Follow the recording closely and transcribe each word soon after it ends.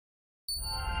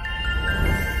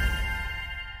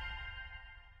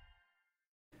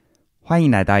欢迎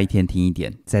来到一天听一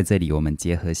点，在这里我们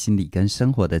结合心理跟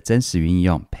生活的真实运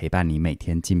用，陪伴你每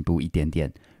天进步一点点。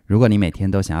如果你每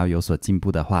天都想要有所进步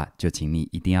的话，就请你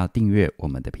一定要订阅我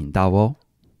们的频道哦。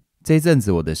这一阵子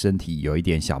我的身体有一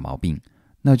点小毛病，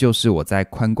那就是我在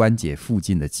髋关节附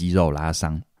近的肌肉拉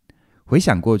伤。回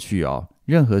想过去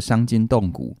任何伤筋动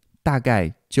骨大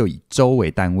概就以周为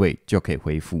单位就可以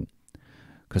恢复。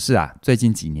可是最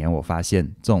近几年我发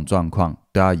现这种状况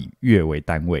都要以月为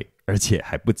单位，而且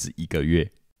还不止1个月。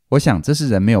我想这是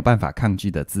人没有办法抗拒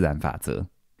的自然法则。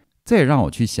这也让我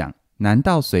去想，难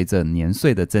道随着年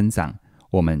岁的增长，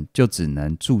我们就只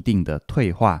能注定的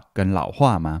退化跟老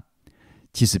化吗？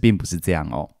其实并不是这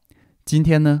样今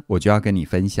天呢，我就要跟你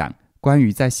分享关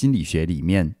于在心理学里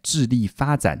面智力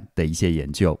发展的一些研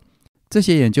究。这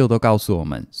些研究都告诉我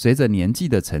们，随着年纪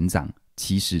的成长，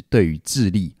其实对于智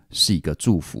力是一个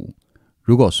祝福。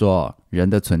如果说人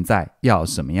的存在要有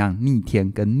什么样逆天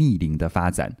跟逆龄的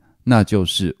发展，那就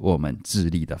是我们智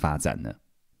力的发展了。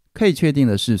可以确定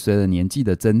的是，随着年纪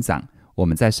的增长，我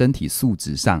们在身体素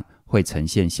质上会呈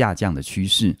现下降的趋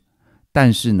势，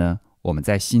但是呢，我们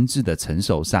在心智的成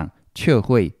熟上却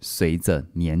会随着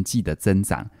年纪的增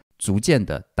长逐渐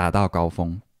的达到高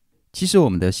峰。其实我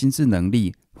们的心智能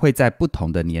力会在不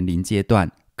同的年龄阶段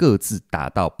各自达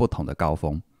到不同的高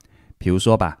峰。比如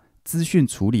说资讯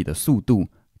处理的速度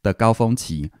的高峰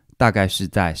期大概是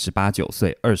在18、19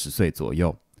岁、20岁左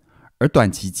右，而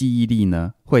短期记忆力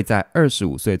呢，会在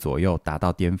25岁左右达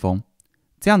到巅峰。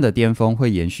这样的巅峰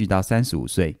会延续到35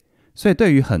岁，所以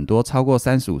对于很多超过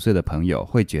35岁的朋友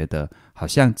会觉得好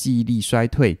像记忆力衰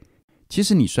退，其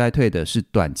实你衰退的是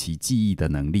短期记忆的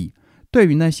能力，对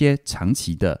于那些长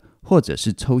期的或者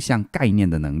是抽象概念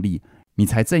的能力，你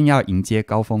才正要迎接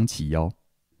高峰期哦。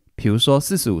比如说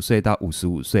45岁到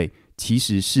55岁其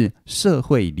实是社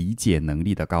会理解能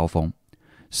力的高峰。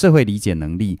社会理解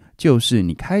能力就是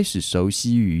你开始熟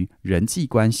悉于人际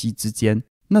关系之间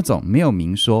那种没有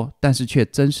明说但是却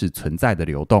真实存在的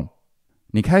流动，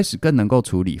你开始更能够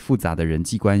处理复杂的人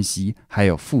际关系，还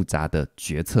有复杂的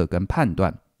决策跟判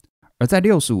断。而在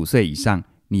65岁以上，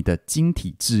你的晶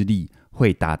体智力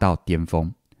会达到巅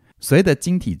峰。所谓的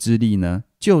晶体智力呢，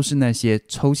就是那些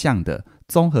抽象的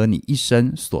综合你一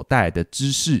生所带来的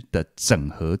知识的整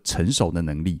合成熟的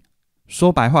能力。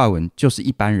说白话文，就是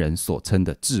一般人所称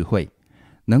的智慧，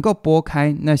能够拨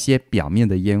开那些表面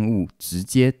的烟雾，直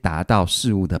接达到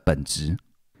事物的本质。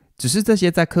只是这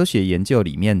些在科学研究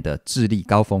里面的智力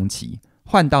高峰期，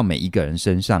换到每一个人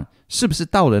身上，是不是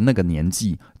到了那个年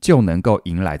纪就能够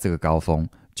迎来这个高峰，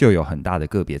就有很大的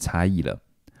个别差异了。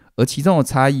而其中的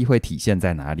差异会体现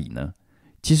在哪里呢？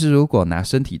其实如果拿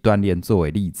身体锻炼作为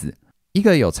例子，一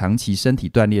个有长期身体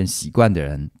锻炼习惯的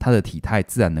人，他的体态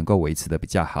自然能够维持得比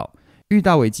较好，遇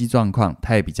到危机状况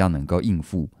他也比较能够应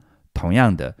付。同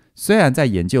样的，虽然在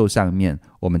研究上面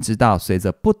我们知道随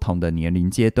着不同的年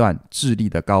龄阶段，智力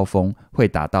的高峰会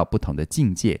达到不同的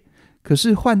境界，可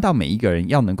是换到每一个人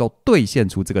要能够兑现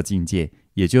出这个境界，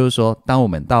也就是说当我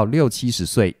们到60、70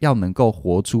岁要能够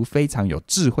活出非常有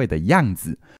智慧的样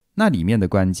子，那里面的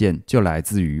关键就来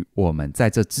自于我们在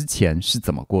这之前是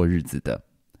怎么过日子的。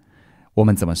我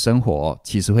们怎么生活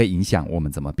其实会影响我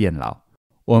们怎么变老。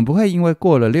我们不会因为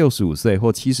过了65岁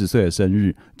或70岁的生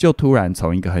日，就突然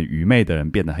从一个很愚昧的人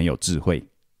变得很有智慧。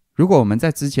如果我们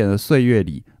在之前的岁月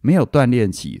里没有锻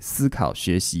炼起思考、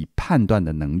学习、判断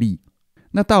的能力，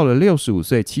那到了65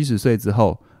岁、70岁之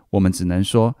后，我们只能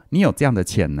说你有这样的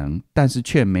潜能，但是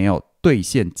却没有兑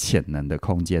现潜能的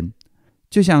空间。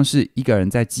就像是一个人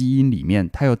在基因里面，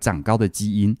他有长高的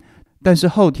基因，但是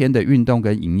后天的运动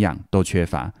跟营养都缺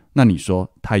乏，那你说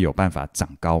他有办法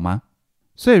长高吗？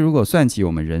所以如果算起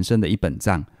我们人生的一本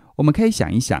账，我们可以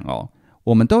想一想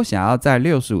我们都想要在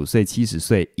65岁、70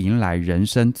岁迎来人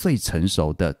生最成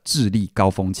熟的智力高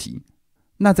峰期。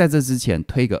那在这之前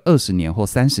推个20年或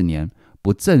30年，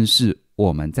不正是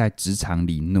我们在职场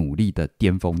里努力的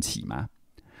巅峰期吗？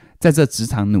在这职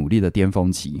场努力的巅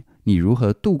峰期，你如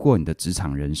何度过你的职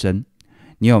场人生？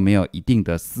你有没有一定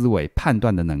的思维判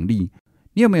断的能力？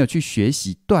你有没有去学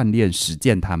习、锻炼、实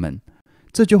践它们？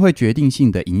这就会决定性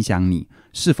的影响你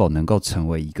是否能够成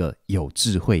为一个有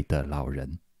智慧的老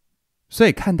人。所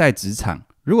以看待职场，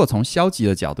如果从消极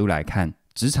的角度来看，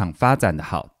职场发展的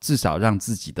好，至少让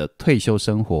自己的退休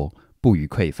生活不虞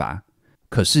匮乏。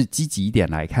可是积极一点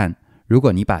来看，如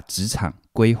果你把职场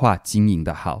规划经营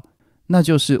的好，那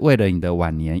就是为了你的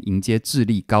晚年迎接智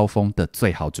力高峰的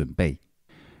最好准备。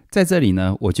在这里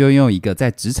呢，我就用一个在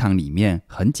职场里面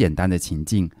很简单的情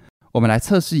境，我们来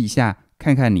测试一下，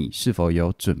看看你是否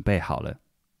有准备好了。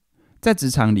在职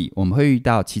场里，我们会遇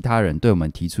到其他人对我们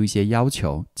提出一些要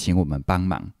求，请我们帮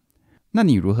忙。那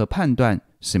你如何判断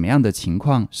什么样的情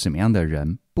况、什么样的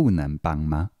人不能帮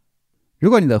吗？如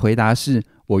果你的回答是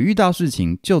我遇到事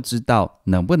情就知道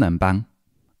能不能帮，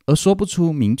而说不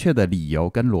出明确的理由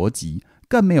跟逻辑，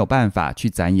更没有办法去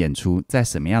展演出在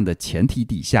什么样的前提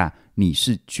底下你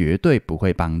是绝对不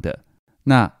会帮的，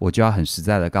那我就要很实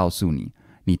在的告诉你，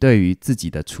你对于自己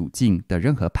的处境的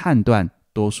任何判断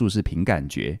多数是凭感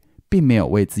觉，并没有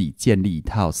为自己建立一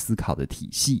套思考的体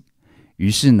系。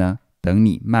于是呢，等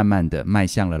你慢慢的迈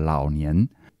向了老年，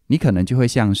你可能就会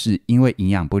像是因为营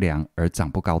养不良而长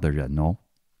不高的人哦。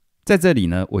在这里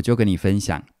呢，我就跟你分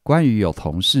享关于有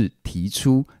同事提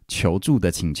出求助的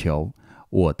请求，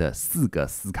我的4个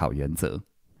思考原则。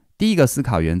第一个思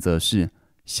考原则是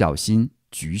小心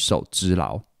举手之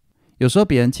劳。有时候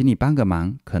别人请你帮个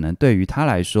忙，可能对于他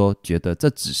来说觉得这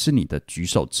只是你的举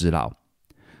手之劳，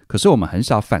可是我们很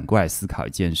少反过来思考一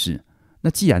件事，那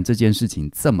既然这件事情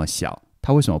这么小，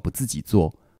他为什么不自己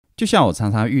做？就像我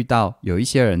常常遇到有一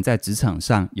些人在职场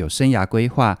上有生涯规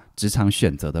划、职场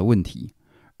选择的问题，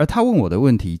而他问我的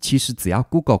问题其实只要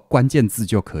Google 关键字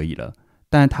就可以了，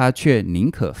但他却宁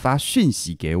可发讯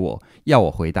息给我，要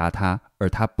我回答他，而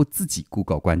他不自己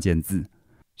Google 关键字。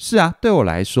是啊，对我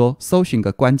来说，搜寻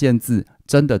个关键字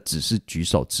真的只是举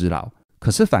手之劳。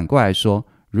可是反过来说，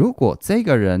如果这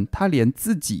个人他连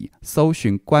自己搜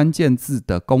寻关键字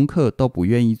的功课都不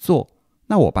愿意做，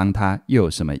那我帮他又有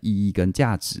什么意义跟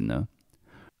价值呢？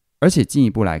而且进一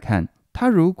步来看，他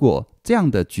如果这样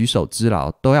的举手之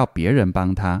劳都要别人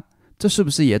帮他，这是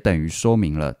不是也等于说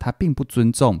明了他并不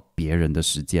尊重别人的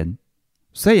时间？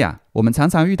所以啊，我们常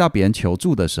常遇到别人求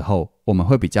助的时候，我们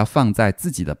会比较放在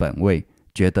自己的本位，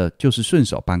觉得就是顺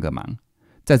手帮个忙。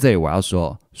在这里我要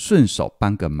说，顺手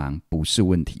帮个忙不是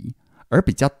问题，而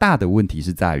比较大的问题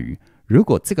是在于，如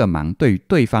果这个忙对于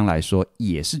对方来说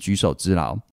也是举手之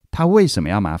劳，他为什么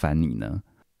要麻烦你呢？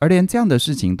而连这样的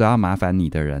事情都要麻烦你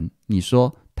的人，你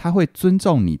说他会尊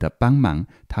重你的帮忙，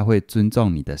他会尊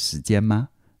重你的时间吗？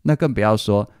那更不要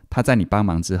说他在你帮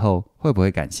忙之后会不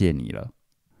会感谢你了。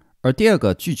而第二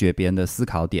个拒绝别人的思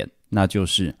考点，那就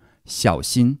是小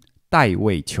心代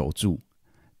位求助。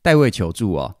代位求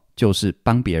助就是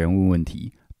帮别人问问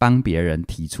题，帮别人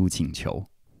提出请求。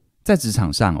在职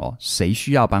场上谁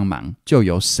需要帮忙，就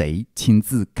由谁亲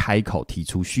自开口提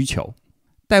出需求。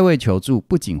代位求助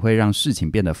不仅会让事情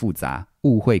变得复杂，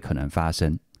误会可能发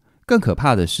生，更可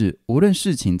怕的是，无论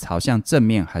事情朝向正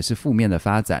面还是负面的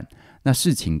发展，那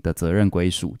事情的责任归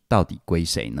属到底归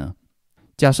谁呢？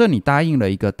假设你答应了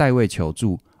一个代位求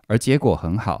助，而结果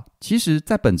很好，其实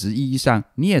在本质意义上，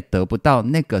你也得不到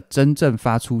那个真正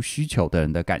发出需求的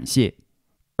人的感谢，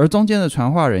而中间的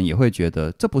传话人也会觉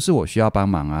得，这不是我需要帮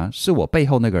忙啊，是我背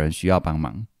后那个人需要帮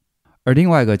忙。而另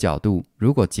外一个角度，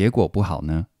如果结果不好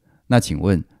呢？那请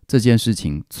问这件事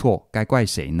情错该怪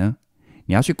谁呢？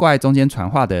你要去怪中间传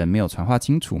话的人没有传话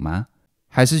清楚吗？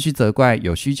还是去责怪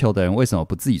有需求的人为什么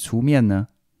不自己出面呢？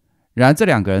然而这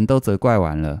两个人都责怪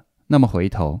完了，那么回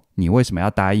头你为什么要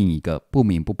答应一个不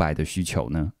明不白的需求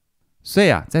呢？所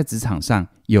以在职场上，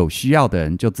有需要的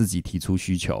人就自己提出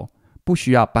需求，不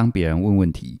需要帮别人问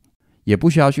问题，也不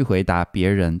需要去回答别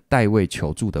人代位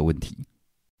求助的问题。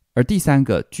而第三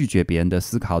个拒绝别人的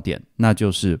思考点，那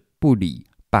就是不理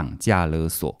绑架勒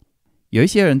索。有一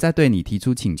些人在对你提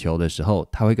出请求的时候，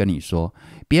他会跟你说，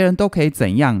别人都可以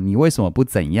怎样，你为什么不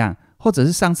怎样？或者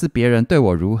是上次别人对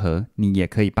我如何，你也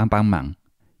可以帮帮忙。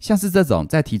像是这种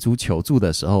在提出求助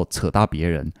的时候扯到别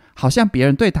人，好像别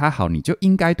人对他好，你就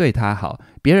应该对他好，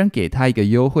别人给他一个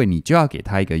优惠，你就要给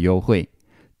他一个优惠，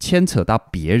牵扯到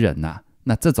别人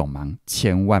那这种忙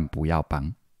千万不要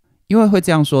帮。因为会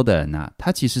这样说的人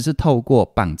他其实是透过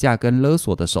绑架跟勒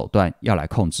索的手段要来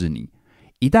控制你。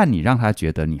一旦你让他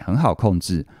觉得你很好控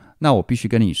制，那我必须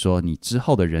跟你说，你之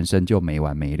后的人生就没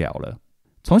完没了了。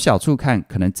从小处看，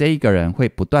可能这一个人会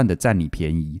不断的占你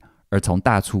便宜，而从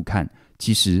大处看，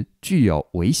其实具有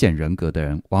危险人格的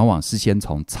人往往是先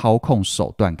从操控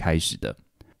手段开始的。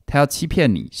他要欺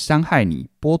骗你，伤害你，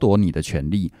剥夺你的权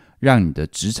利，让你的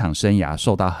职场生涯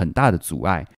受到很大的阻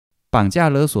碍。绑架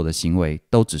勒索的行为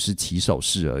都只是起手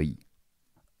式而已。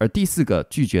而第四个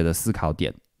拒绝的思考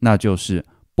点，那就是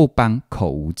不帮口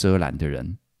无遮拦的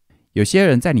人。有些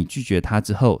人在你拒绝他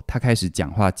之后，他开始讲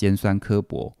话尖酸刻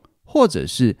薄，或者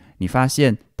是你发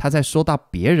现他在说到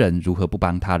别人如何不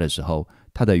帮他的时候，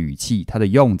他的语气、他的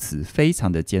用词非常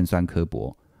的尖酸刻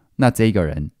薄，那这个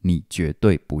人你绝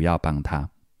对不要帮他，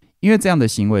因为这样的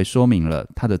行为说明了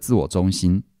他的自我中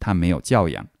心，他没有教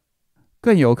养，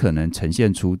更有可能呈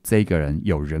现出这个人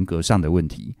有人格上的问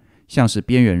题，像是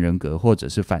边缘人格或者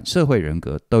是反社会人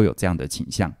格都有这样的倾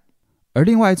向。而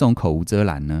另外一种口无遮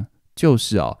拦呢，就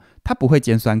是他不会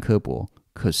尖酸刻薄，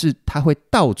可是他会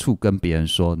到处跟别人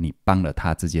说你帮了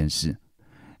他这件事。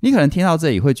你可能听到这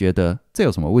里会觉得，这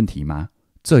有什么问题吗？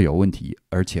这有问题，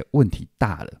而且问题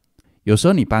大了。有时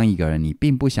候你帮一个人，你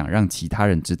并不想让其他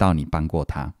人知道你帮过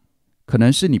他，可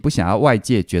能是你不想要外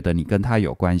界觉得你跟他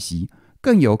有关系，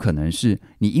更有可能是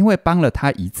你因为帮了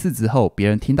他一次之后，别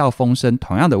人听到风声，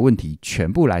同样的问题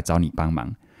全部来找你帮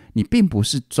忙。你并不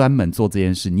是专门做这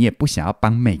件事，你也不想要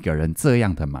帮每个人这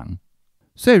样的忙。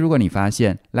所以如果你发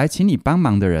现来请你帮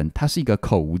忙的人他是一个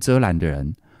口无遮拦的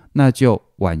人，那就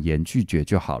婉言拒绝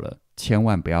就好了，千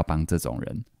万不要帮这种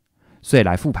人。所以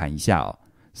来复盘一下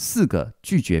4个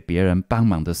拒绝别人帮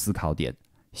忙的思考点：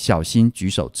小心举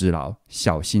手之劳，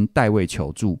小心代位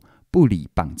求助，不理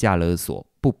绑架勒索，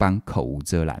不帮口无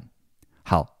遮拦。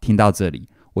好，听到这里，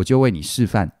我就为你示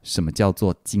范什么叫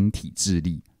做晶体智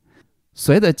力。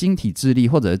所谓的晶体智力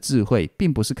或者是智慧，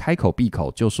并不是开口闭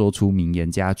口就说出名言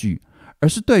佳句，而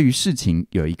是对于事情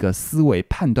有一个思维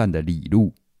判断的理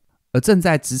路。而正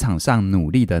在职场上努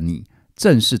力的你，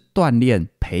正是锻炼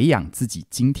培养自己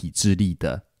晶体智力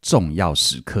的重要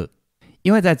时刻。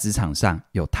因为在职场上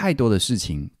有太多的事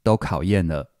情都考验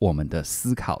了我们的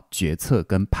思考、决策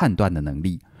跟判断的能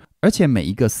力，而且每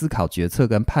一个思考、决策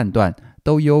跟判断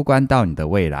都攸关到你的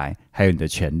未来，还有你的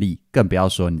权利，更不要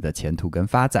说你的前途跟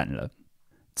发展了。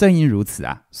正因如此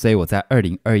所以我在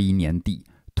2021年底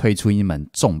推出一门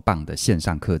重磅的线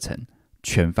上课程，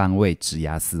全方位职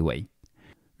涯思维。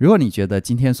如果你觉得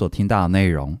今天所听到的内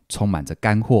容充满着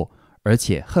干货，而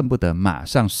且恨不得马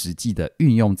上实际的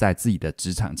运用在自己的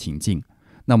职场情境，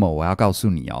那么我要告诉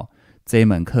你这一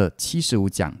门课75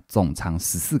讲，总长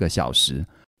14个小时，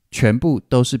全部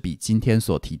都是比今天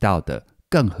所提到的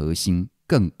更核心、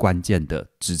更关键的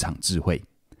职场智慧。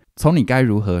从你该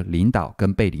如何领导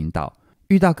跟被领导，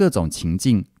遇到各种情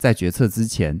境，在决策之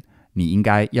前，你应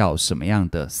该要有什么样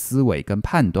的思维跟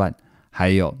判断，还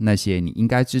有那些你应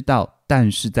该知道，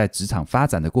但是在职场发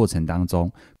展的过程当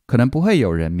中，可能不会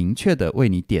有人明确的为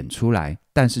你点出来，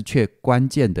但是却关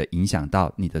键的影响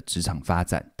到你的职场发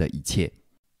展的一切。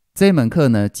这一门课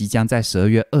呢，即将在12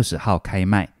月20号开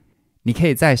卖，你可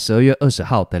以在12月20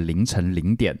号的凌晨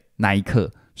0点那一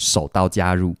刻手刀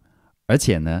加入，而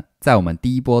且呢，在我们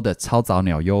第一波的超早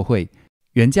鸟优惠，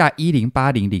原价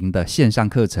10800的线上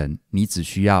课程，你只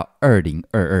需要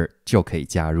2022就可以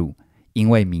加入，因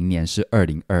为明年是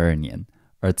2022年，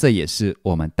而这也是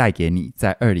我们带给你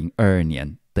在2022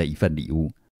年的一份礼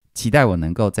物。期待我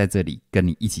能够在这里跟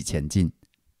你一起前进，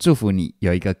祝福你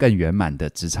有一个更圆满的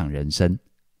职场人生。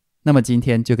那么今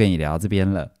天就跟你聊到这边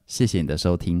了，谢谢你的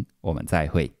收听，我们再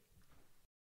会。